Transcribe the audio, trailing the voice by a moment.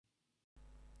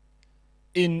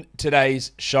In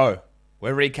today's show,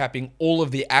 we're recapping all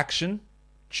of the action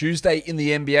Tuesday in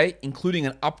the NBA, including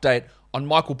an update on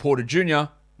Michael Porter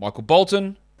Jr., Michael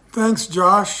Bolton. Thanks,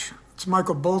 Josh. It's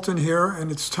Michael Bolton here,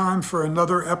 and it's time for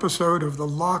another episode of the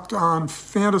Locked On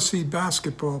Fantasy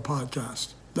Basketball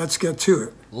Podcast. Let's get to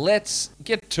it. Let's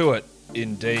get to it,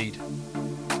 indeed.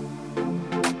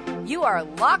 You are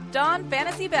Locked On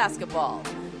Fantasy Basketball,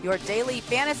 your daily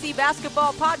fantasy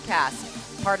basketball podcast,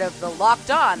 part of the Locked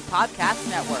On Podcast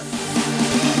Network.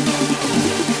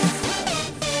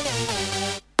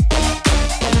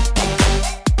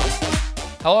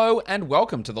 Hello and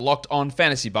welcome to the Locked On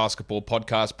Fantasy Basketball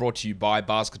Podcast, brought to you by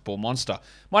Basketball Monster.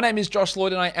 My name is Josh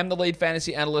Lloyd and I am the lead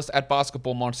fantasy analyst at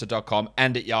basketballmonster.com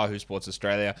and at Yahoo Sports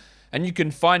Australia. And you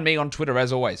can find me on Twitter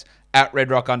as always, at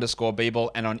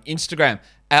redrock_Beeble, and on Instagram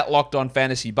at Locked On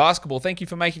Fantasy Basketball. Thank you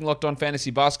for making Locked On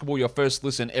Fantasy Basketball your first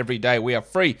listen every day. We are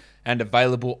free and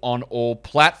available on all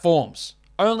platforms.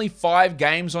 Only 5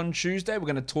 games on Tuesday. We're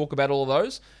going to talk about all of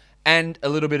those and a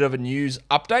little bit of a news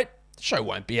update. The show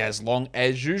won't be as long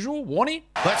as usual. Warnie?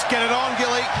 Let's get it on,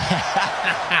 Gilly.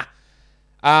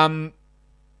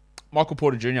 Michael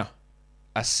Porter Jr.,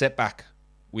 a setback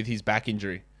with his back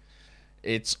injury.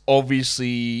 It's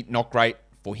obviously not great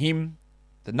for him,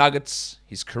 the Nuggets,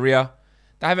 his career.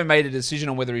 They haven't made a decision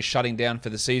on whether he's shutting down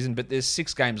for the season, but there's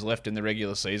 6 games left in the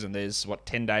regular season. There's,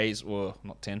 10 days, or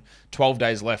not 10, 12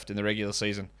 days left in the regular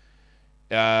season.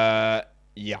 There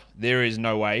is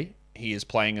no way he is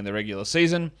playing in the regular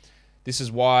season. This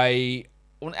is why,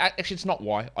 well, actually it's not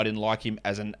why I didn't like him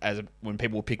when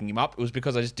people were picking him up. It was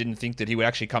because I just didn't think that he would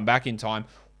actually come back in time,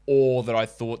 or that I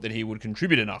thought that he would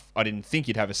contribute enough. I didn't think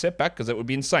he'd have a setback, because it would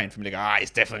be insane for me to go,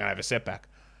 he's definitely going to have a setback.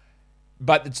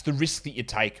 But it's the risk that you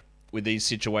take with these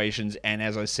situations, and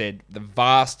as I said, the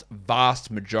vast, vast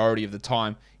majority of the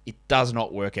time, it does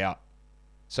not work out.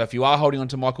 So if you are holding on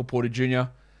to Michael Porter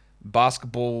Jr.,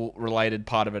 basketball-related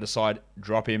part of it aside,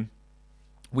 drop him.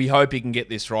 We hope he can get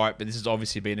this right, but this has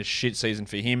obviously been a shit season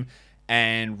for him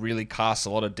and really casts a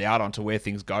lot of doubt onto where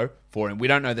things go for him. We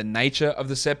don't know the nature of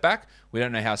the setback. We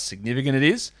don't know how significant it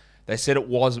is. They said it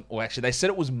was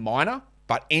minor,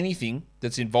 but anything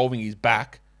that's involving his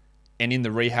back and in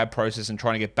the rehab process and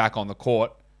trying to get back on the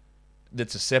court,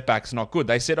 that's a setback, is not good.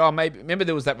 They said, maybe, remember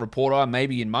there was that report,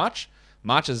 maybe in March?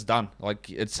 March is done.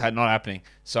 It's not happening.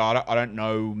 So I don't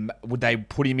know. Would they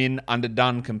put him in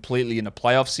underdone completely in a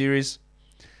playoff series?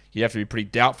 You'd have to be pretty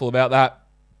doubtful about that.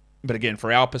 But again,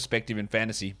 for our perspective in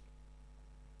fantasy,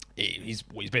 he's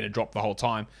been a drop the whole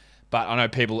time. But I know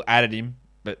people added him,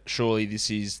 but surely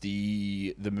this is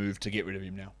the move to get rid of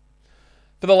him now.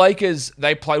 For the Lakers,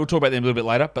 we'll talk about them a little bit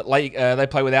later, but they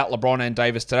play without LeBron and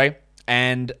Davis today,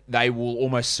 and they will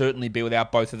almost certainly be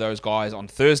without both of those guys on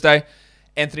Thursday.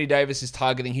 Anthony Davis is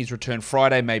targeting his return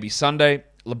Friday, maybe Sunday.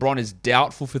 LeBron is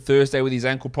doubtful for Thursday with his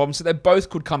ankle problem, so they both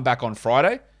could come back on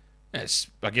Friday.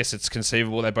 I guess it's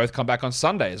conceivable they both come back on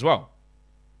Sunday as well.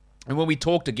 And when we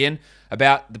talked again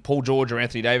about the Paul George or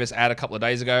Anthony Davis ad a couple of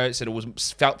days ago, it said it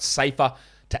felt safer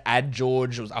to add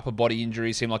George. It was upper body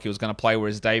injury, seemed like he was going to play,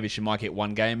 whereas Davis, you might get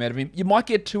 1 game out of him. You might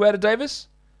get 2 out of Davis.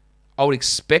 I would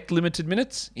expect limited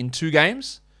minutes in 2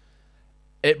 games.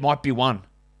 It might be 1.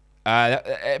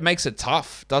 It makes it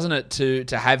tough, doesn't it,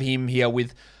 to have him here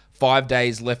with 5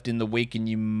 days left in the week and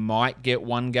you might get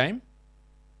 1 game?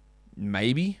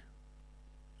 Maybe.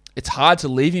 It's hard to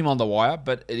leave him on the wire,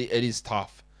 but it is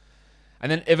tough.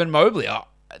 And then Evan Mobley,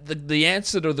 the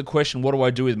answer to the question, what do I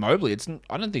do with Mobley?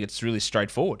 I don't think it's really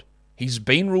straightforward. He's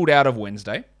been ruled out of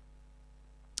Wednesday.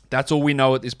 That's all we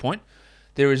know at this point.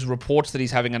 There is reports that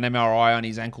he's having an MRI on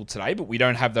his ankle today, but we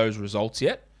don't have those results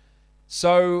yet.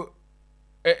 So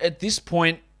at this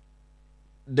point,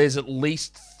 there's at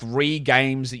least 3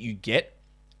 games that you get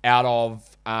out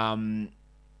of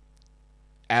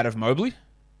Mobley.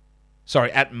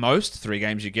 Sorry, at most 3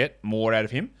 games you get more out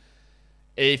of him.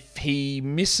 If he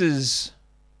misses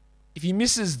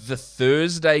the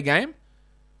Thursday game,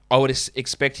 I would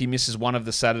expect he misses one of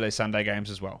the Saturday-Sunday games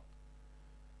as well.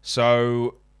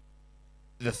 So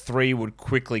the 3 would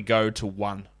quickly go to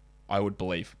 1, I would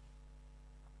believe.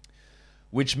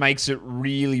 Which makes it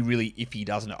really, really iffy,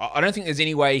 doesn't it? I don't think there's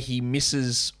any way he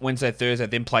misses Wednesday, Thursday,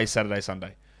 then plays Saturday,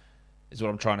 Sunday. Is what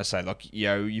I'm trying to say.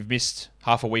 You've missed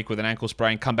half a week with an ankle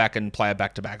sprain, come back and play a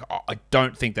back-to-back. I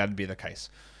don't think that'd be the case.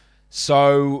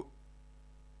 So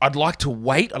I'd like to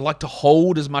wait. I'd like to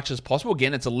hold as much as possible.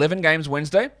 Again, it's 11 games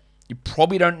Wednesday. You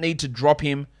probably don't need to drop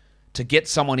him to get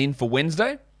someone in for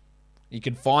Wednesday. You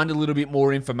can find a little bit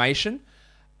more information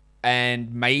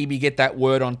and maybe get that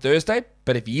word on Thursday.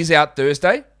 But if he is out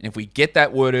Thursday, and if we get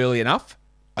that word early enough,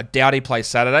 I doubt he plays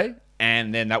Saturday,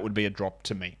 and then that would be a drop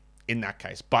to me. in that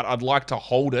case. But I'd like to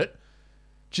hold it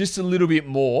just a little bit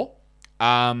more,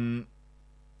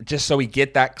 just so we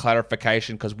get that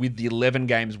clarification, because with the 11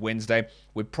 games Wednesday,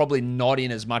 we're probably not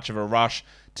in as much of a rush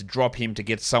to drop him to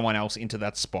get someone else into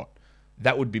that spot.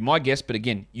 That would be my guess, but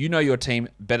again, you know your team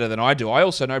better than I do. I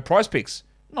also know Prize Picks.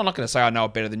 I'm not going to say I know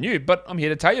it better than you, but I'm here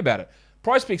to tell you about it.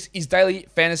 Prize Picks is daily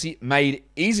fantasy made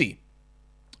easy.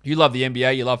 You love the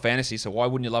NBA, you love fantasy, so why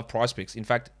wouldn't you love Prize Picks? In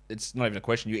fact, it's not even a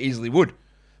question. You easily would.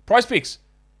 Prize Picks,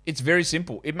 it's very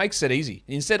simple. It makes it easy.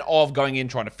 Instead of going in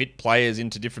trying to fit players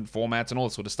into different formats and all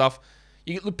that sort of stuff,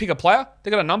 you pick a player,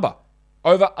 they got a number.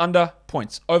 Over, under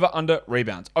points. Over, under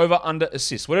rebounds. Over, under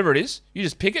assists. Whatever it is, you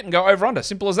just pick it and go over, under.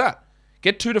 Simple as that.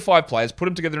 Get 2 to 5 players, put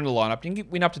them together in the lineup. You can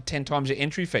win up to 10 times your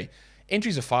entry fee.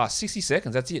 Entries are fast, 60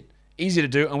 seconds, that's it. Easy to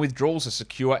do, and withdrawals are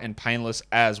secure and painless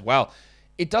as well.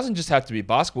 It doesn't just have to be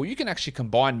basketball. You can actually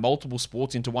combine multiple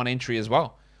sports into one entry as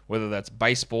well. Whether that's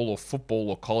baseball or football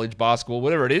or college basketball,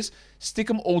 whatever it is, stick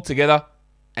them all together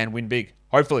and win big.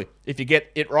 Hopefully, if you get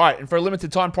it right. And for a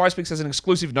limited time, Prize Picks has an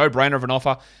exclusive no-brainer of an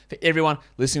offer for everyone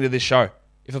listening to this show.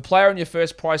 If a player in your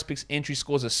first Prize Picks entry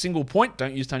scores a single point,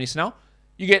 don't use Tony Snell,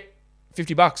 you get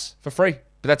 $50 for free.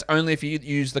 But that's only if you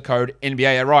use the code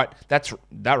NBA.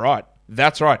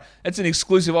 That's right. It's an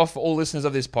exclusive offer for all listeners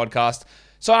of this podcast.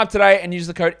 Sign up today and use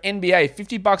the code NBA.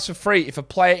 $50 for free if a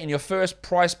player in your first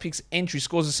Prize Picks entry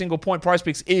scores a single point. Prize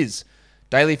Picks is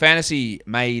daily fantasy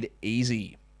made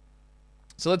easy.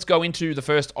 So let's go into the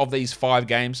first of these 5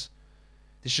 games.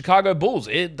 The Chicago Bulls,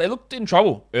 they looked in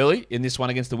trouble early in this one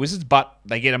against the Wizards, but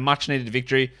they get a much-needed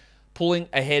victory, pulling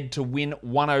ahead to win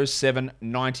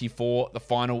 107-94, the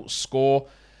final score.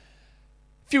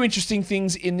 A few interesting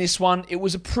things in this one. It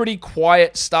was a pretty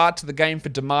quiet start to the game for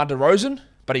DeMar DeRozan,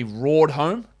 but he roared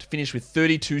home to finish with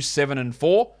 32, 7, and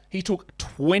 4. He took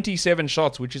 27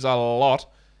 shots, which is a lot,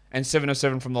 and 7 of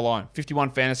 7 from the line,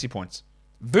 51 fantasy points.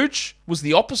 Vooch was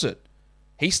the opposite.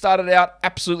 He started out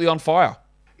absolutely on fire.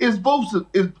 It's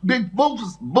Big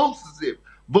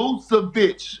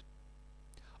Vucevic.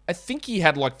 I think he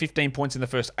had like 15 points in the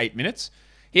first 8 minutes.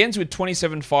 He ends with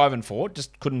 27, 5, and 4.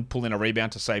 Just couldn't pull in a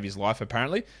rebound to save his life,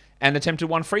 apparently, and attempted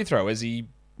one free throw, as he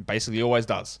basically always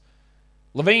does.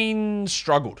 LaVine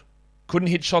struggled. Couldn't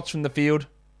hit shots from the field.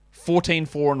 14,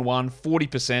 4, and 1,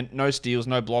 40%, no steals,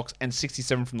 no blocks, and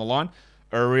 67 from the line.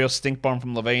 A real stink bomb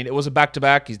from LaVine. It was a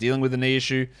back-to-back. He's dealing with a knee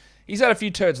issue. He's had a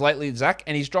few turds lately, Zach,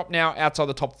 and he's dropped now outside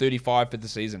the top 35 for the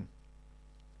season.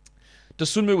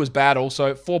 Dosunmu was bad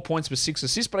also. 4 points with 6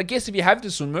 assists, but I guess if you have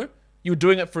Dosunmu, you were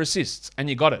doing it for assists, and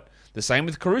you got it. The same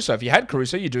with Caruso. If you had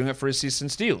Caruso, you're doing it for assists and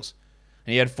steals.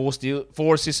 And he had 4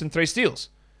 assists and 3 steals.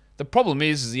 The problem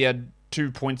is he had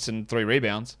 2 points and 3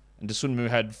 rebounds, and Dosunmu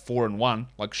had 4 and 1,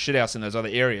 like shithouse in those other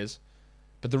areas.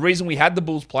 But the reason we had the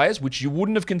Bulls players, which you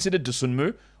wouldn't have considered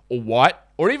Dosunmu or White,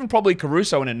 or even probably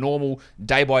Caruso in a normal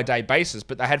day-by-day basis,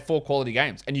 but they had 4 quality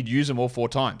games, and you'd use them all 4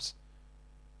 times.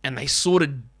 And they sort of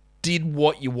did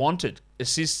what you wanted.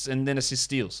 Assists and then assist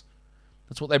steals.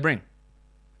 That's what they bring.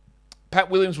 Pat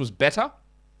Williams was better,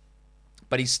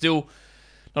 but he's still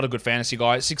not a good fantasy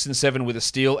guy. 6 and 7 with a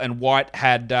steal, and White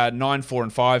had 9, 4,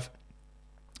 and 5.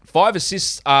 5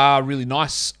 assists are really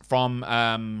nice from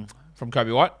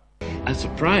Kobe White. A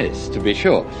surprise, to be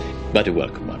sure, but a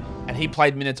welcome one. And he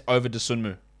played minutes over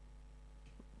Dosunmu.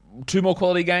 2 more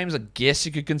quality games, I guess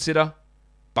you could consider,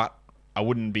 but I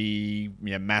wouldn't be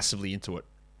massively into it.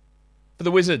 For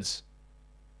the Wizards,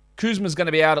 Kuzma's going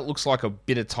to be out. It looks like a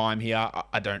bit of time here.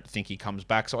 I don't think he comes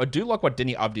back. So I do like what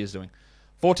Denny Avdia is doing.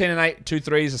 14 and 8, 2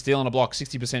 threes, a steal and a block,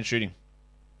 60% shooting.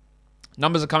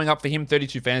 Numbers are coming up for him,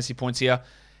 32 fantasy points here.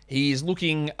 He's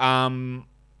looking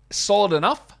solid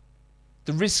enough.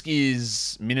 The risk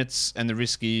is minutes, and the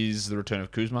risk is the return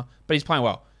of Kuzma, but he's playing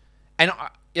well. And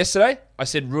yesterday, I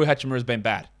said Rui Hachimura has been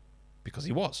bad, because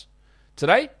he was.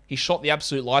 Today, he shot the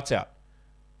absolute lights out.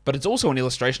 But it's also an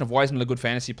illustration of why he's not a good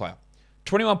fantasy player.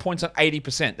 21 points on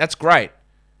 80%. That's great.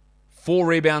 4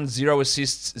 rebounds, 0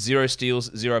 assists, 0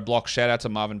 steals, 0 blocks. Shout out to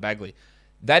Marvin Bagley.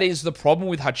 That is the problem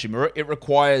with Hachimura. It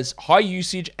requires high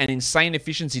usage and insane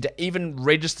efficiency to even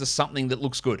register something that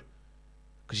looks good.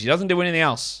 Because he doesn't do anything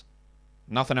else.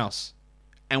 Nothing else.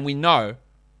 And we know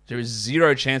there is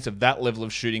 0 chance of that level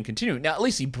of shooting continuing. Now, at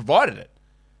least he provided it.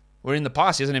 Where in the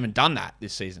past, he hasn't even done that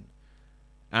this season.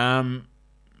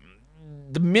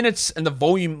 The minutes and the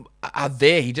volume are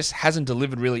there. He just hasn't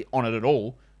delivered really on it at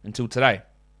all until today.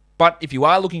 But if you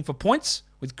are looking for points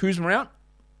with Kuzma out,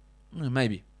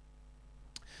 maybe.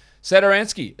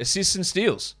 Satoransky, assists and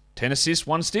steals. 10 assists,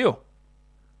 1 steal.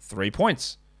 3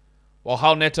 points. while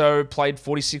Hull Neto played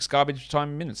 46 garbage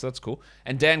time minutes. That's cool.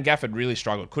 And Dan Gafford really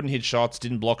struggled. Couldn't hit shots,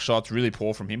 didn't block shots, really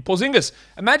poor from him. Porzingis.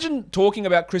 Imagine talking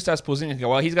about Kristaps Porzingis and go,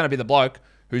 well, he's going to be the bloke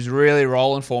who's really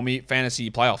rolling for me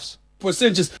fantasy playoffs.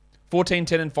 Porzingis. 14,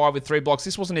 10, and 5 with 3 blocks.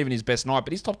 This wasn't even his best night,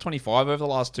 but he's top 25 over the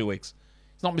last 2 weeks.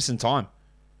 He's not missing time.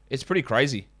 It's pretty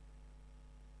crazy.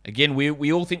 Again,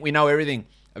 we all think we know everything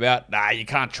about, you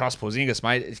can't trust Porzingis,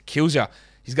 mate. It kills you.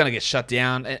 He's going to get shut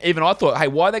down. And even I thought, hey,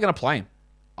 why are they going to play him?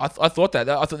 I thought that.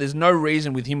 I thought there's no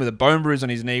reason with him with a bone bruise on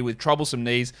his knee, with troublesome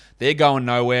knees. They're going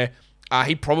nowhere.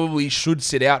 He probably should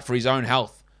sit out for his own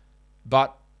health.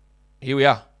 But here we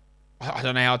are. I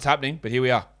don't know how it's happening, but here we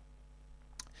are.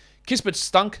 Kispert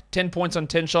stunk. 10 points on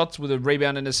 10 shots with a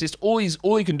rebound and assist. All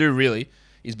he can do really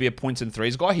is be a points and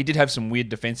threes guy. He did have some weird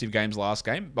defensive games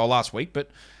last week, but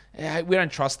we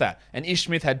don't trust that. And Ish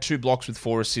Smith had 2 blocks with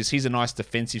 4 assists. He's a nice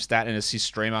defensive stat and assist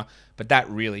streamer, but that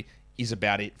really is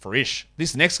about it for Ish.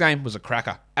 This next game was a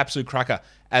cracker, absolute cracker,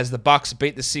 as the Bucks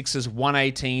beat the Sixers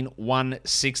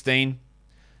 118-116.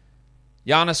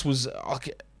 Giannis was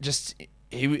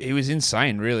he was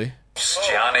insane, really.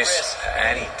 Giannis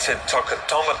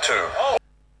Antetokounmpo.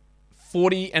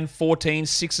 40 and 14,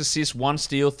 6 assists, 1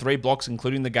 steal, 3 blocks,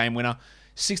 including the game winner.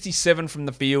 67 from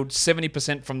the field,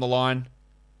 70% from the line.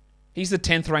 He's the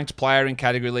 10th ranked player in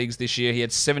category leagues this year. He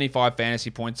had 75 fantasy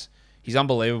points. He's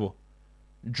unbelievable.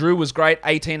 Drew was great,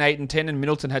 18, 8, and 10, and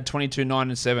Middleton had 22, 9,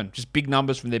 and 7. Just big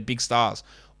numbers from their big stars.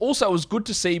 Also, it was good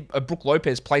to see Brook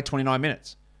Lopez play 29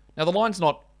 minutes. Now, the line's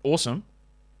not awesome.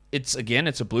 It's a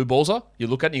blue ballser. You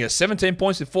look at it and you go, 17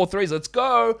 points with 4 threes, let's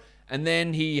go. And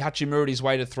then he Hachimura'd his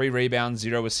way to 3 rebounds,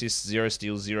 0 assists, 0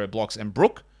 steals, 0 blocks. And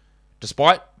Brook,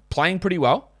 despite playing pretty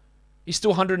well, he's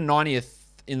still 190th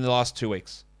in the last 2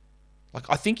 weeks.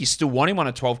 I think you still want him on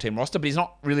a 12-team roster, but he's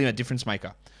not really a difference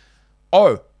maker.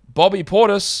 Oh, Bobby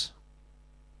Portis.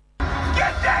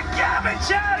 Get that garbage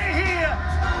out of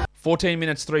here! 14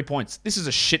 minutes, 3 points. This is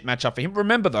a shit matchup for him.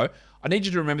 Remember, though, I need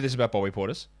you to remember this about Bobby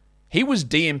Portis. He was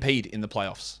DMP'd in the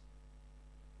playoffs.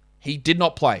 He did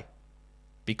not play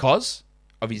because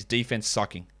of his defense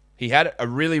sucking. He had a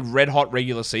really red-hot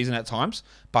regular season at times,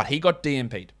 but he got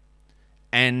DMP'd.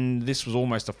 And this was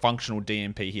almost a functional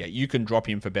DMP here. You can drop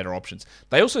him for better options.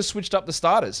 They also switched up the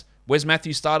starters. Wes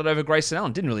Matthews started over Grayson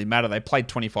Allen. Didn't really matter. They played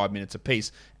 25 minutes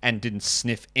apiece and didn't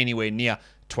sniff anywhere near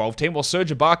 12-team. Well,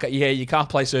 Serge Ibaka, you can't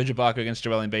play Serge Ibaka against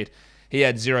Joel Embiid. He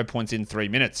had 0 points in 3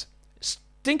 minutes.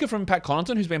 Stinker from Pat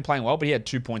Connaughton, who's been playing well, but he had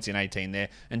 2 points in 18 there.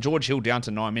 And George Hill down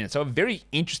to 9 minutes. So a very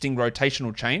interesting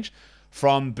rotational change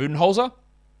from Budenholzer.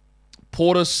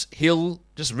 Portis, Hill,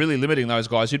 just really limiting those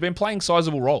guys who'd been playing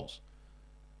sizable roles.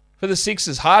 For the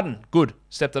Sixers, Harden, good.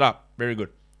 Stepped it up. Very good.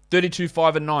 32,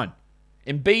 5, and 9.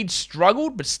 Embiid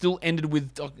struggled, but still ended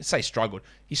with, struggled.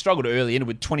 He struggled early, ended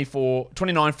with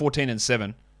 29, 14, and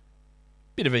 7.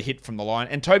 Bit of a hit from the line.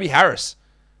 And Toby Harris.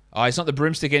 He's not the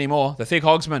broomstick anymore. The thick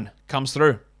hogsman comes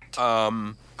through.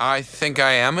 I think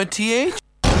I am a TH?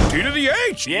 T to the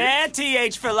H. Yeah,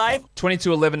 TH for life.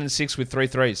 22, 11, and 6 with 3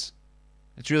 threes.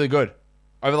 It's really good.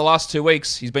 Over the last 2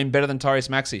 weeks, he's been better than Tyrese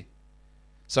Maxey.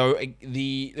 So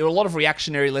there were a lot of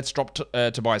reactionary let's drop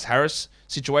Tobias Harris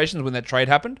situations when that trade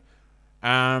happened.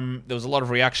 There was a lot of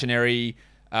reactionary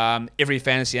every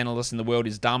fantasy analyst in the world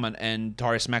is dumb and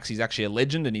Tyrese Maxey's actually a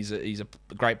legend and he's a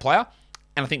great player.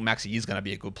 And I think Maxey is going to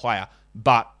be a good player.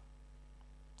 But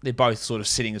they're both sort of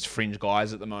sitting as fringe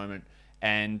guys at the moment.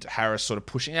 And Harris sort of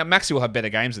pushing. Now, Maxey will have better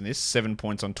games than this. 7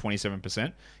 points on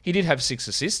 27%. He did have 6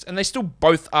 assists. And they still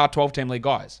both are 12-team league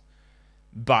guys.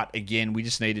 But again, we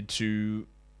just needed to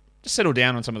just settle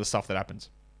down on some of the stuff that happens.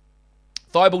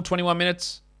 Thibault, 21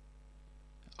 minutes.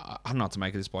 I don't know what to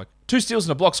make of this bloke. 2 steals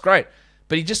and a block's great.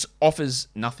 But he just offers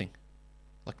nothing.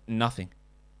 Nothing.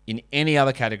 In any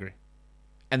other category.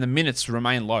 And the minutes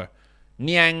remain low.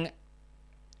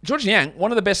 George Niang,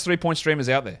 one of the best 3-point streamers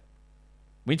out there.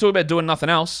 When you talk about doing nothing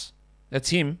else,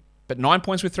 that's him. But 9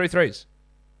 points with 3 threes.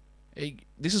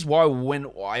 This is why when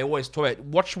I always talk about,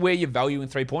 watch where you value in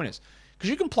 3-pointers. Because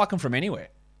you can pluck them from anywhere.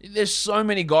 There's so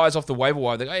many guys off the waiver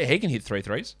wire that go, hey, he can hit 3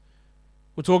 threes.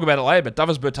 We'll talk about it later, but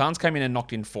Davis Bertans came in and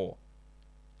knocked in 4.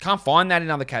 Can't find that in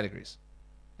other categories.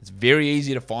 It's very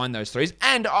easy to find those threes.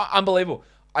 And unbelievable.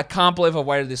 I can't believe I've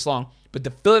waited this long. But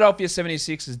the Philadelphia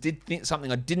 76ers did think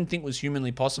something I didn't think was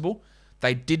humanly possible.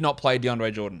 They did not play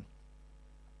DeAndre Jordan.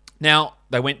 Now,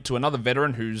 they went to another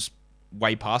veteran who's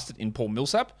way past it in Paul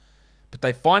Millsap. But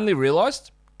they finally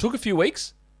realized, took a few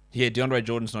weeks, DeAndre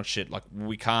Jordan's not shit.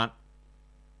 We can't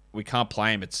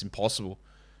play him. It's impossible.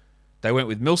 They went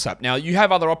with Millsap. Now, you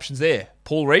have other options there.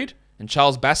 Paul Reed and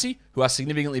Charles Bassey, who are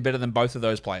significantly better than both of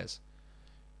those players.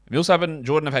 Millsap and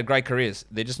Jordan have had great careers.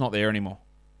 They're just not there anymore.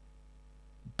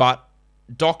 But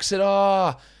Doc said,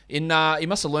 he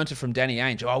must have learnt it from Danny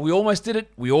Ainge. Oh, we almost did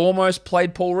it. We almost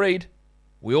played Paul Reed.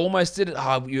 We almost did it.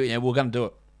 We were going to do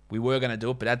it. We were going to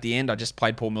do it, but at the end, I just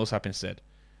played Paul Millsap instead.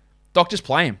 Doc, just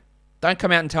play him. Don't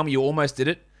come out and tell me you almost did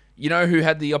it. You know who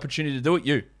had the opportunity to do it?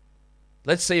 You.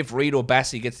 Let's see if Reed or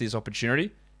Bassey gets this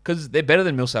opportunity, because they're better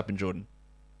than Millsap and Jordan.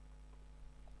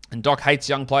 And Doc hates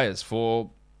young players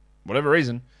for whatever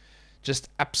reason. Just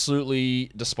absolutely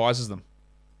despises them.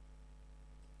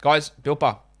 Guys, Built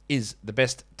Bar is the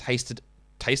best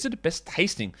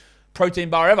tasting protein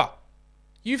bar ever.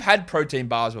 You've had protein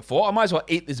bars before. I might as well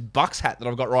eat this Bucks hat that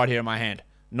I've got right here in my hand.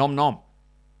 Nom nom.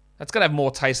 That's going to have more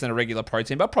taste than a regular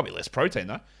protein bar. Probably less protein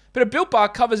though. But a Built Bar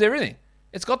covers everything.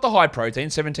 It's got the high protein,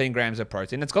 17 grams of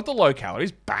protein. It's got the low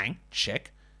calories. Bang.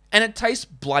 Check. And it tastes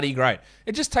bloody great.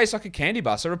 It just tastes like a candy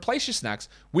bar. So replace your snacks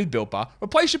with Built Bar.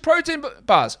 Replace your protein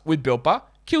bars with Built Bar.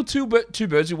 Kill two birds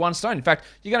with one stone. In fact,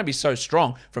 you're going to be so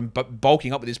strong from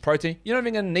bulking up with this protein, you're not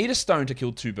even going to need a stone to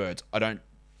kill two birds. I don't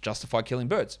justify killing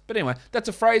birds. But anyway, that's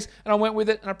a phrase, and I went with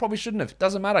it, and I probably shouldn't have.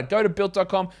 Doesn't matter. Go to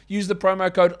Built.com, use the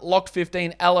promo code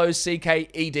LOCKED15,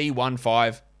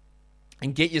 LOCKED15,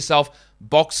 and get yourself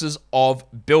boxes of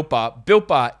Built Bar. Built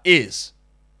Bar is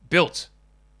built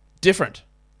different.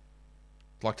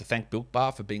 I'd like to thank Built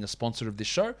Bar for being a sponsor of this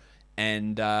show,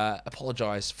 and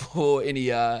apologize for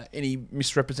any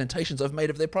misrepresentations I've made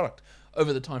of their product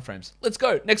over the time frames. Let's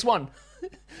go. Next one. I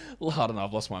don't know.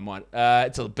 I've lost my mind.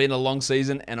 It's been a long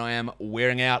season, and I am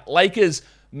wearing out. Lakers,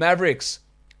 Mavericks.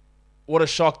 What a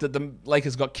shock that the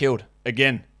Lakers got killed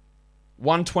again.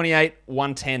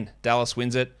 128-110. Dallas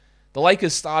wins it. The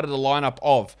Lakers started a lineup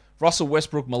of Russell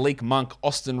Westbrook, Malik Monk,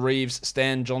 Austin Reeves,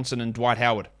 Stan Johnson, and Dwight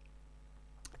Howard.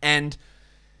 And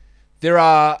there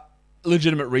are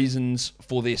legitimate reasons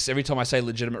for this. Every time I say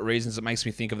legitimate reasons, it makes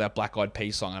me think of that Black Eyed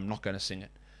Peas song. I'm not going to sing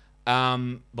it.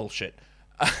 Bullshit.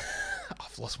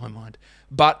 I've lost my mind.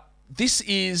 But this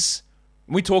is...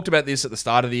 We talked about this at the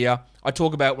start of the year. I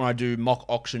talk about when I do mock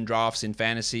auction drafts in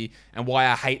fantasy and why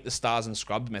I hate the stars and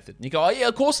scrubs method. And you go, oh yeah,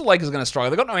 of course the Lakers are going to struggle.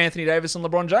 They've got no Anthony Davis and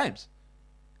LeBron James.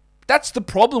 That's the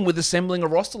problem with assembling a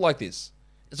roster like this.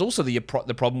 It's also the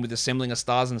problem with assembling a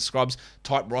stars and scrubs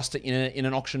type roster in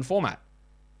an auction format.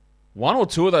 One or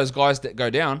two of those guys that go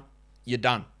down, you're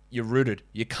done. You're rooted.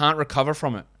 You can't recover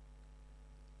from it.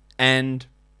 And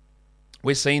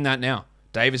we're seeing that now.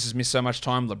 Davis has missed so much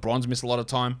time. LeBron's missed a lot of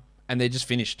time. And they're just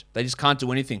finished. They just can't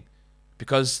do anything.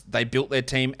 Because they built their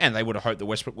team, and they would have hoped that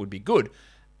Westbrook would be good.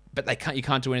 But you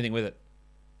can't do anything with it.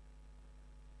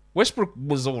 Westbrook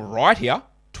was all right here.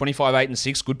 25, 8, and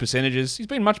 6, good percentages. He's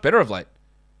been much better of late.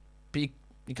 But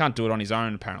you can't do it on his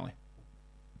own, apparently.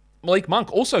 Malik Monk,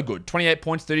 also good. 28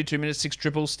 points, 32 minutes, 6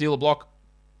 triples, steal a block.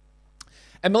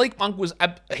 And Malik Monk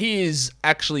he is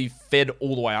actually fed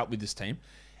all the way up with this team.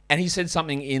 And he said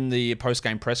something in the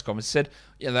post-game press conference. He said,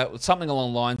 that was something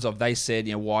along the lines of, they said,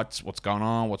 what's going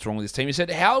on? What's wrong with this team? He said,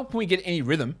 how can we get any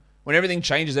rhythm when everything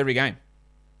changes every game?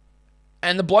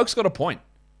 And the bloke's got a point.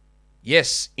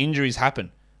 Yes, injuries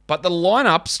happen. But the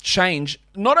lineups change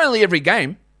not only every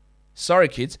game. Sorry,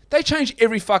 kids. They change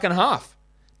every fucking half.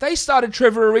 They started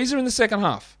Trevor Ariza in the second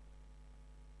half.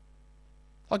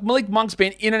 Like, Malik Monk's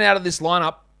been in and out of this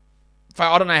lineup for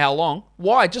I don't know how long.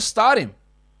 Why? Just start him.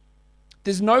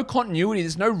 There's no continuity.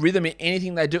 There's no rhythm in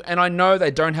anything they do. And I know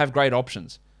they don't have great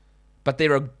options. But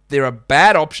there are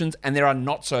bad options and there are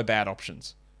not so bad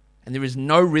options. And there is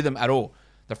no rhythm at all.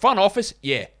 The front office,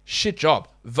 yeah, shit job.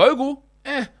 Vogel,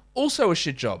 also a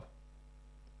shit job.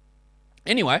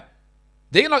 Anyway,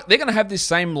 they're going to have this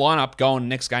same lineup going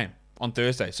next game on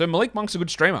Thursday. So Malik Monk's a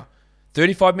good streamer.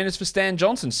 35 minutes for Stan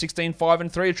Johnson, 16, 5,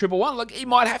 and 3, a triple one. Look, he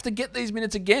might have to get these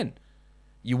minutes again.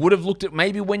 You would have looked at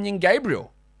maybe Wenyen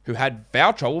Gabriel, who had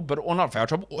foul trouble,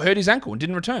 hurt his ankle and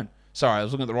didn't return. Sorry, I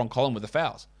was looking at the wrong column with the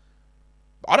fouls.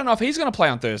 I don't know if he's going to play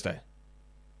on Thursday.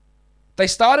 They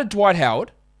started Dwight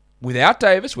Howard without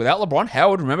Davis, without LeBron.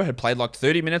 Howard, remember, had played like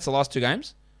 30 minutes the last two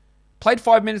games. Played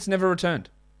 5 minutes, never returned.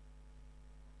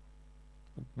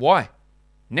 Why?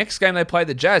 Next game they play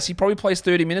the Jazz. He probably plays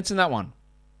 30 minutes in that one.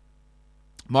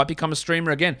 Might become a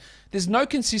streamer again. There's no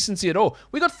consistency at all.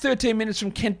 We got 13 minutes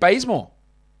from Kent Bazemore.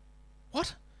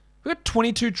 What? We got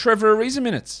 22 Trevor Ariza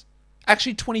minutes.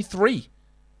 Actually, 23.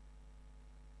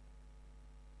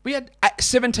 We had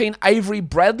 17 Avery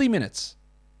Bradley minutes.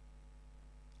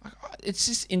 It's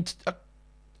just...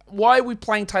 why are we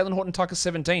playing Talen Horton-Tucker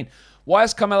 17? Why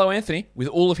is Carmelo Anthony, with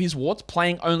all of his warts,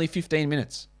 playing only 15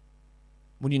 minutes?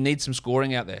 When you need some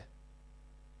scoring out there.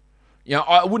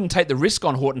 I wouldn't take the risk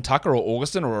on Horton-Tucker or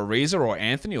Augustin or Ariza or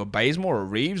Anthony or Bazemore or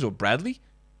Reeves or Bradley.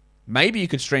 Maybe you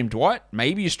could stream Dwight.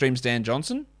 Maybe you stream Stan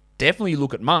Johnson. Definitely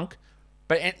look at Monk.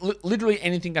 But literally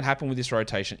anything can happen with this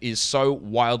rotation. It is so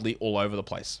wildly all over the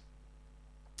place.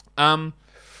 Let's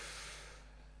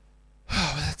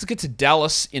get to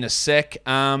Dallas in a sec.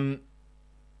 I don't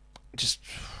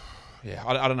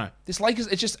know. This Lakers,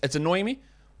 it's annoying me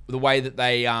the way that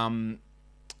they have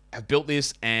built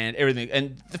this and everything.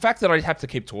 And the fact that I have to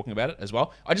keep talking about it as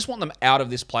well. I just want them out of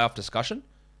this playoff discussion.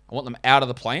 I want them out of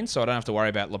the plane so I don't have to worry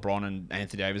about LeBron and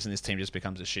Anthony Davis and this team just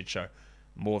becomes a shit show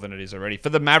more than it is already. For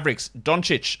the Mavericks,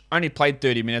 Doncic only played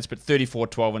 30 minutes, but 34,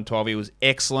 12, and 12. He was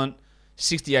excellent.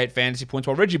 68 fantasy points.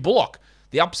 While Reggie Bullock,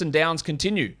 the ups and downs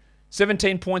continue.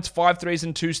 17 points, 5 threes,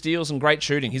 and 2 steals, and great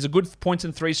shooting. He's a good points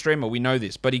and 3 streamer. We know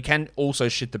this, but he can also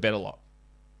shit the bed a lot.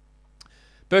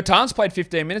 Bertans played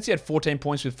 15 minutes. He had 14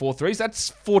 points with 4 threes. That's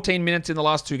 14 minutes in the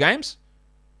last 2 games.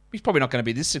 He's probably not going to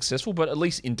be this successful, but at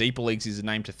least in deeper leagues, he's a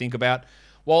name to think about.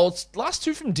 While it's last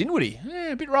 2 from Dinwiddie,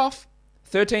 a bit rough.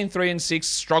 13, 3, and 6,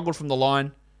 struggled from the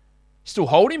line. Still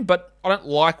hold him, but I don't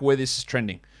like where this is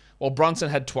trending. While Brunson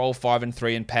had 12, 5, and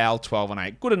 3, and Powell 12 and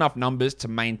 8. Good enough numbers to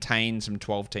maintain some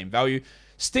 12-team value.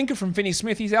 Stinker from Finney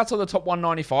Smith. He's outside the top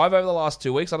 195 over the last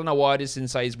 2 weeks. I don't know why I just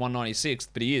didn't say he's 196th,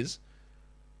 but he is.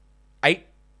 8,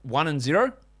 1, and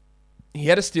 0. He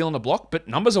had a steal and a block, but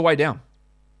numbers are way down.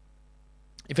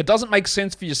 If it doesn't make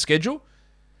sense for your schedule,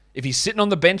 if he's sitting on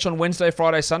the bench on Wednesday,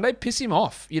 Friday, Sunday, piss him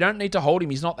off. You don't need to hold him.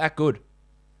 He's not that good.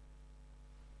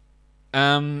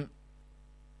 Joshy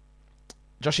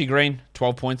Green,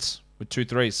 12 points with 2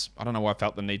 threes. I don't know why I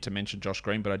felt the need to mention Josh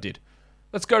Green, but I did.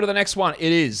 Let's go to the next one.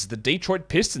 It is the Detroit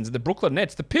Pistons and the Brooklyn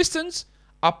Nets. The Pistons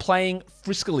are playing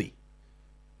friskily.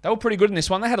 They were pretty good in this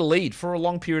one. They had a lead for a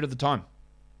long period of the time.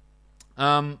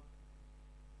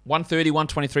 130,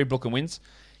 123 Brooklyn wins.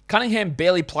 Cunningham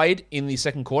barely played in the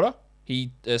second quarter.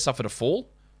 He suffered a fall,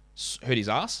 hurt his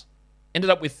ass. Ended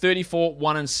up with 34,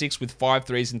 1, and 6 with 5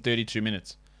 threes in 32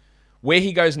 minutes. Where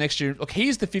he goes next year, look,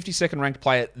 he's the 52nd ranked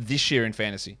player this year in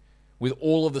fantasy with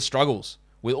all of the struggles,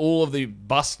 with all of the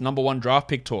bust number 1 draft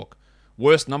pick talk.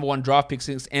 Worst number 1 draft pick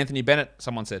since Anthony Bennett,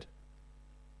 someone said.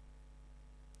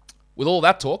 With all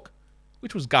that talk,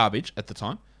 which was garbage at the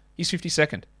time, he's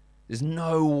 52nd. There's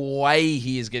no way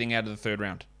he is getting out of the third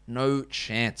round. No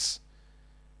chance.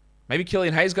 Maybe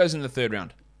Killian Hayes goes in the third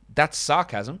round. That's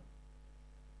sarcasm.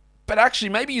 But actually,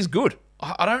 maybe he's good.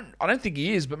 I don't think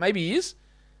he is, but maybe he is.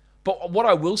 But what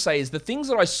I will say is the things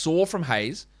that I saw from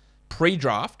Hayes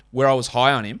pre-draft, where I was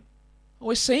high on him,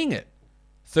 we're seeing it.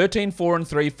 13, 4, and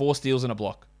 3, 4 steals and a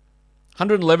block.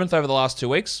 111th over the last 2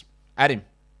 weeks. Add him.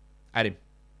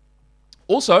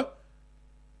 Also,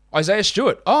 Isaiah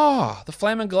Stewart. Oh, the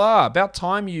Flamin' Galah. About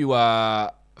time you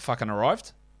fucking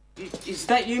arrived. Is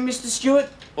that you, Mr. Stewart?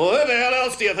 Well, who the hell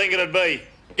else do you think it'd be?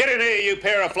 Get in here, you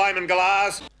pair of flaming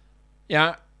galahs.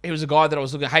 Yeah, he was a guy that I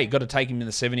was looking at, hey, got to take him in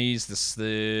the 70s.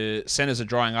 The centers are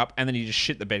drying up, and then he just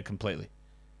shit the bed completely.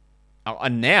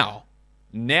 And now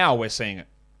we're seeing it.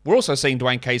 We're also seeing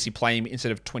Dwayne Casey play him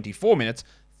instead of 24 minutes,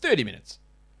 30 minutes.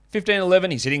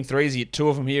 15-11, he's hitting threes. He hit 2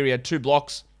 of them here. He had 2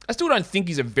 blocks. I still don't think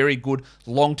he's a very good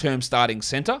long-term starting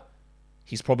center.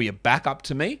 He's probably a backup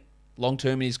to me,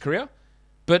 long-term in his career.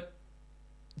 But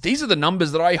these are the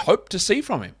numbers that I hope to see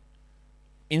from him.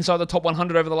 Inside the top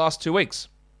 100 over the last 2 weeks.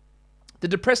 The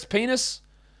depressed penis,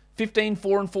 15,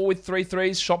 4, and 4 with 3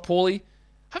 threes, shot poorly.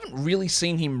 Haven't really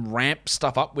seen him ramp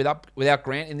stuff up without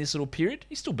Grant in this little period.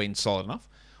 He's still been solid enough.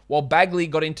 While Bagley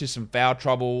got into some foul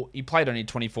trouble, he played only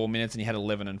 24 minutes and he had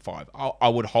 11 and 5. I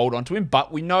would hold on to him,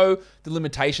 but we know the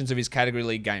limitations of his category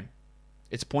league game.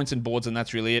 It's points and boards and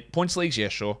that's really it. Points leagues, yeah,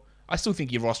 sure. I still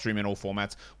think you roster him in all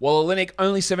formats. While Olynyk,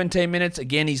 only 17 minutes.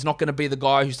 Again, he's not going to be the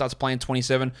guy who starts playing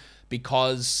 27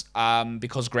 because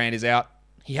Grant is out.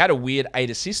 He had a weird 8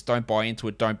 assists. Don't buy into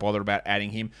it. Don't bother about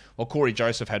adding him. While Corey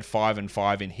Joseph had 5 and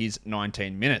 5 in his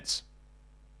 19 minutes.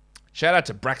 Shout out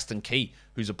to Braxton Key,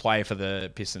 who's a player for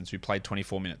the Pistons, who played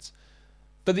 24 minutes.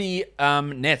 For the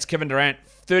Nets, Kevin Durant,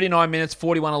 39 minutes,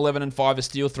 41, 11, and 5, a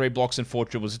steal, 3 blocks, and 4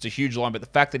 dribbles. It's a huge line, but the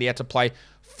fact that he had to play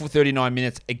for 39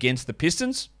 minutes against the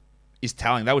Pistons is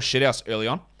telling. That was shithouse early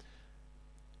on.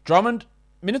 Drummond,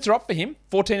 minutes are up for him.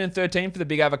 14 and 13 for the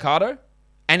big avocado.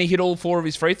 And he hit all 4 of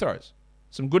his free throws.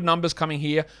 Some good numbers coming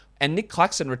here. And Nick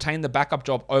Claxton retained the backup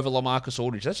job over LaMarcus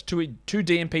Aldridge. That's two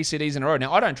DNP CDs in a row.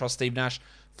 Now, I don't trust Steve Nash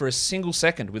for a single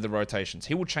second with the rotations.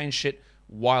 He will change shit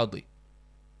wildly.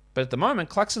 But at the moment,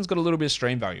 Claxton's got a little bit of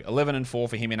stream value. 11 and 4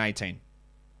 for him in 18.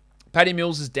 Patty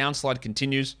Mills' downslide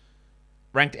continues.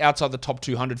 Ranked outside the top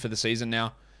 200 for the season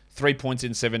now. 3 points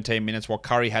in 17 minutes, while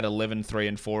Curry had 11, 3,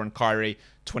 and 4, and Kyrie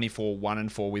 24, 1, and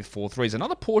 4 with 4 threes.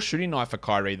 Another poor shooting night for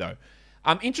Kyrie, though.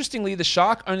 Interestingly, the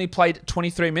Shark only played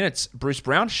 23 minutes. Bruce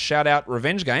Brown, shout out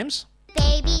Revenge Games.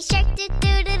 Baby Shark,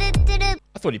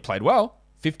 I thought he played well.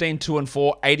 15, 2 and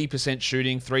 4, 80%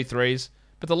 shooting, 3 threes.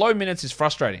 But the low minutes is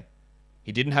frustrating.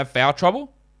 He didn't have foul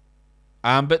trouble,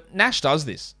 but Nash does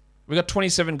this. We got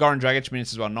 27 Goran Dragic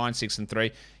minutes as well, 9, 6 and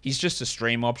 3. He's just a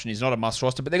stream option. He's not a must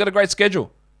roster, but they got a great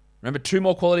schedule. Remember, 2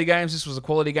 more quality games. This was a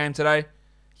quality game today.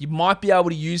 You might be able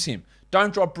to use him.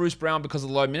 Don't drop Bruce Brown because of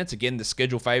the low minutes. Again, the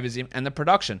schedule favors him, and the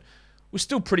production was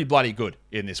still pretty bloody good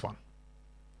in this one.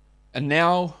 And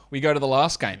now we go to the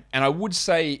last game. And I would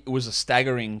say it was a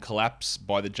staggering collapse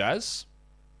by the Jazz.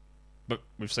 But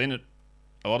we've seen it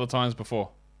a lot of times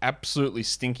before. Absolutely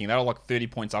stinking. They were like 30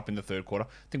 points up in the third quarter. I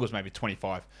think it was maybe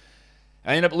 25.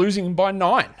 And ended up losing by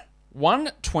 9.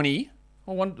 120.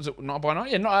 Or one, was it not by 9?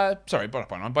 Yeah, no, sorry, by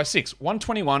 9. By 6.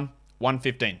 121,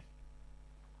 115.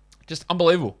 Just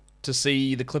unbelievable to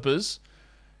see the Clippers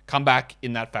come back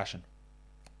in that fashion.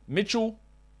 Mitchell,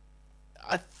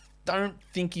 I don't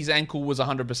think his ankle was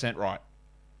 100% right.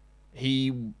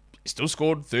 He still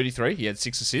scored 33. He had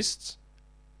 6 assists.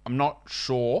 I'm not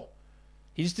sure.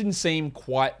 He just didn't seem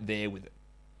quite there with it,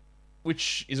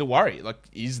 which is a worry. Like,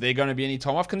 is there going to be any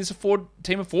time off? Can this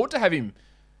team afford to have him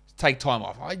take time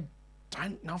off? I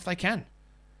don't know if they can.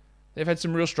 They've had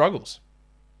some real struggles.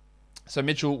 So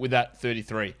Mitchell with that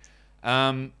 33.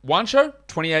 Juancho,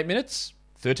 28 minutes,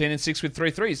 13 and 6 with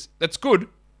 3 threes. That's good.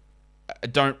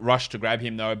 Don't rush to grab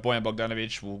him, though. Bojan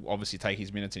Bogdanovic will obviously take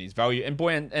his minutes and his value. And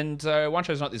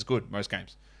Juancho's not this good most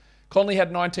games. Conley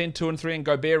had 19, 2 and 3, and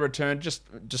Gobert returned,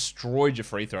 just destroyed your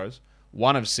free throws.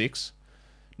 1 of 6.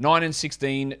 9 and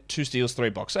 16, 2 steals, 3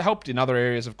 blocks. So helped in other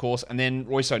areas, of course. And then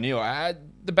Royce O'Neal.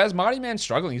 The Basmati man's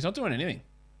struggling. He's not doing anything.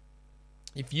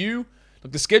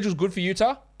 Look, the schedule's good for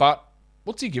Utah, but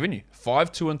what's he giving you?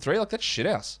 5, 2 and 3? Like, that's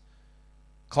shithouse.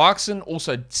 Clarkson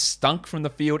also stunk from the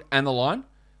field and the line.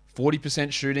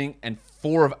 40% shooting and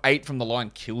 4 of 8 from the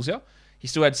line kills you. He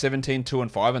still had 17, 2 and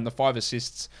 5, and the 5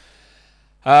 assists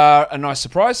are a nice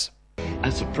surprise.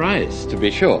 A surprise, to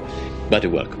be sure, but a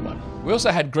welcome one. We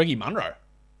also had Greggy Monroe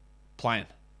playing.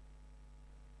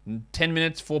 10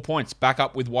 minutes, 4 points, back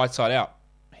up with Whiteside out.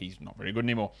 He's not very good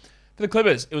anymore. For the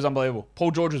Clippers, it was unbelievable.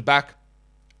 Paul George was back.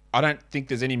 I don't think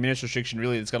there's any minutes restriction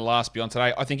really that's going to last beyond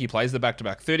today. I think he plays the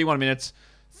back-to-back. 31 minutes,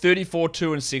 34,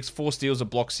 2 and 6, 4 steals, a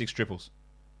block, 6 triples.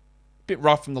 Bit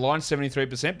rough from the line,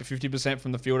 73%, but 50%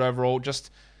 from the field overall.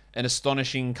 Just an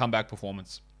astonishing comeback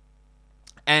performance.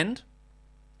 And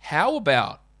how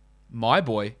about my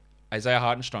boy, Isaiah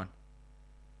Hartenstein?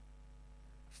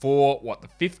 For, the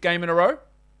 5th game in a row?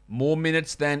 More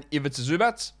minutes than Ivica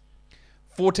Zubac.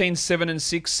 14, 7 and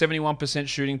 6, 71%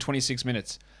 shooting, 26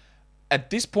 minutes. At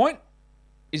this point,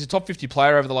 he's a top 50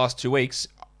 player over the last 2 weeks.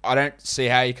 I don't see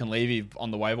how you can leave him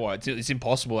on the waiver wire. It's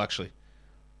impossible, actually.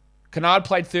 Kennard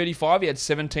played 35. He had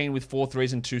 17 with 4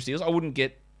 threes and 2 steals. I wouldn't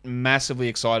get massively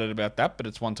excited about that, but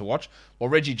it's one to watch. While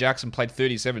Reggie Jackson played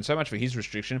 37. So much for his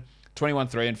restriction. 21,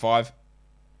 3 and 5.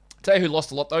 Tell you who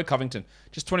lost a lot, though, Covington.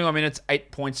 Just 21 minutes,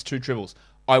 8 points, 2 triples.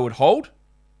 I would hold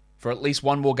for at least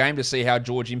one more game to see how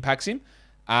George impacts him.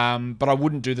 But I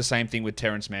wouldn't do the same thing with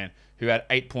Terrence Mann, who had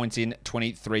 8 points in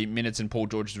 23 minutes, and Paul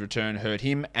George's return hurt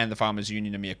him and the Farmers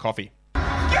Union Amir Coffey.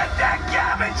 Get that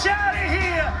garbage out of here!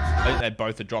 I think they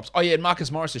both had drops. Oh, yeah, and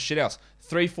Marcus Morris is shithouse.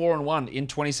 3, 4, and 1 in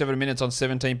 27 minutes on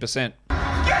 17%. Get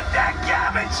that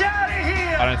garbage out of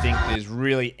here! I don't think there's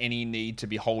really any need to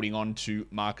be holding on to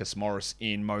Marcus Morris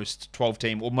in most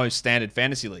 12-team or most standard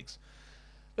fantasy leagues.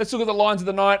 Let's look at the lines of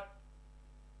the night.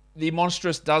 The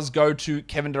monstrous does go to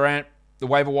Kevin Durant. The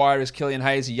waiver wire is Killian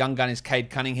Hayes. The young gun is Cade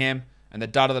Cunningham. And the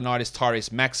dud of the night is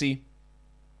Tyrese Maxey.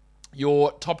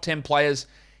 Your top 10 players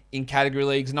in category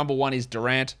leagues. Number 1 is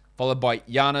Durant, followed by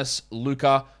Giannis,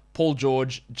 Luka, Paul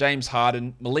George, James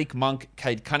Harden, Malik Monk,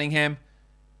 Cade Cunningham,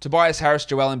 Tobias Harris,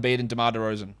 Joel Embiid, and DeMar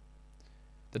DeRozan.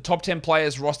 The top 10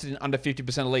 players rostered in under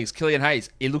 50% of leagues. Killian Hayes,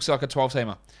 he looks like a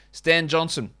 12-teamer. Stan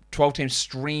Johnson, 12-team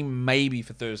stream maybe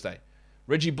for Thursday.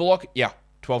 Reggie Bullock,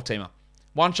 12-teamer.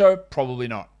 Juancho, probably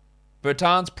not.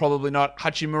 Bertans, probably not.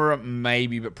 Hachimura,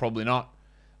 maybe, but probably not.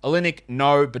 Olynyk,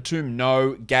 no. Batum,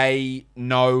 no. Gay,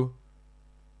 no.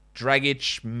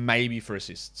 Dragic, maybe for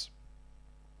assists.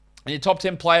 And your top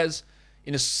 10 players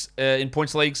in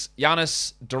points leagues,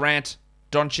 Giannis, Durant,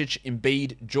 Doncic,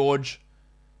 Embiid, George,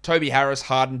 Toby Harris,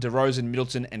 Harden, DeRozan,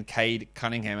 Middleton, and Cade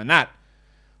Cunningham. And that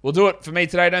will do it for me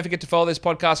today. Don't forget to follow this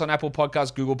podcast on Apple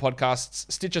Podcasts, Google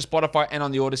Podcasts, Stitcher, Spotify, and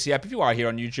on the Odyssey app. If you are here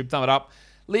on YouTube, thumb it up.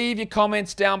 Leave your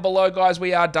comments down below, guys.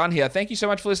 We are done here. Thank you so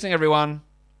much for listening, everyone.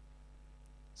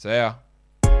 See ya.